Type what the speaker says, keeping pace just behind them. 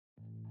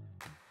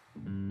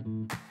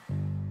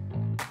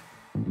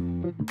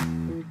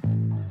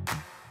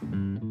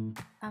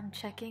I'm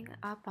checking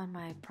up on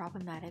my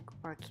problematic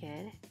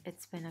orchid.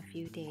 It's been a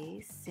few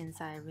days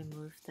since I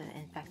removed the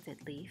infected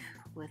leaf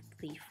with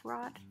leaf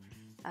rot.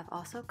 I've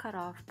also cut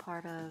off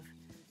part of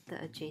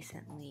the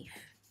adjacent leaf.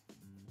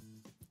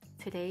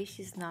 Today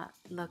she's not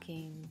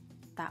looking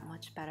that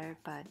much better,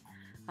 but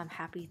I'm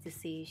happy to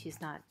see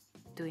she's not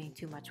doing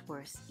too much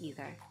worse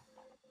either.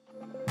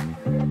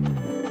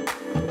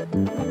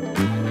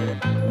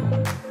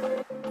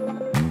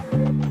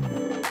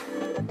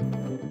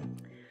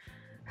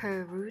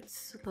 Her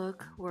roots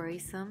look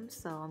worrisome,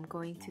 so I'm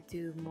going to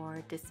do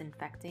more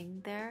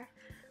disinfecting there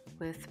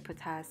with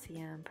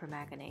potassium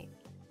permanganate.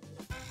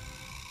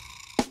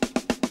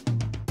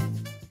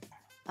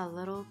 A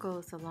little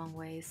goes a long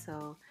way,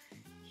 so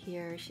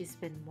here she's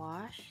been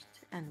washed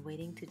and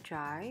waiting to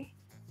dry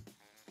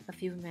a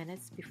few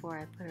minutes before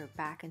I put her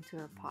back into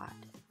her pot.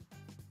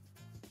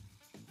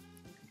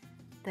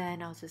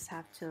 Then I'll just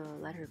have to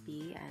let her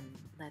be and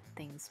let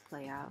things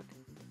play out.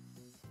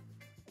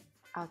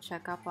 I'll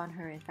check up on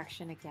her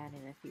infection again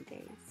in a few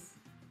days.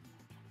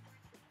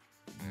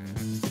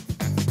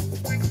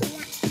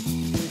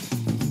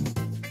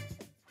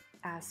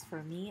 As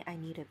for me, I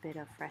need a bit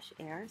of fresh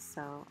air,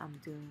 so I'm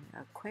doing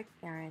a quick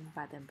errand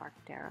by the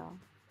Embarcadero.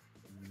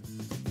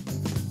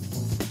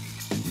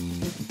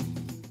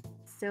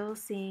 Still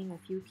seeing a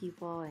few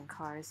people and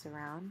cars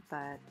around,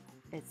 but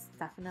it's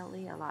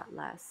definitely a lot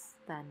less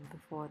than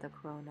before the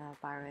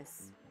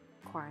coronavirus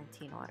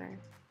quarantine order.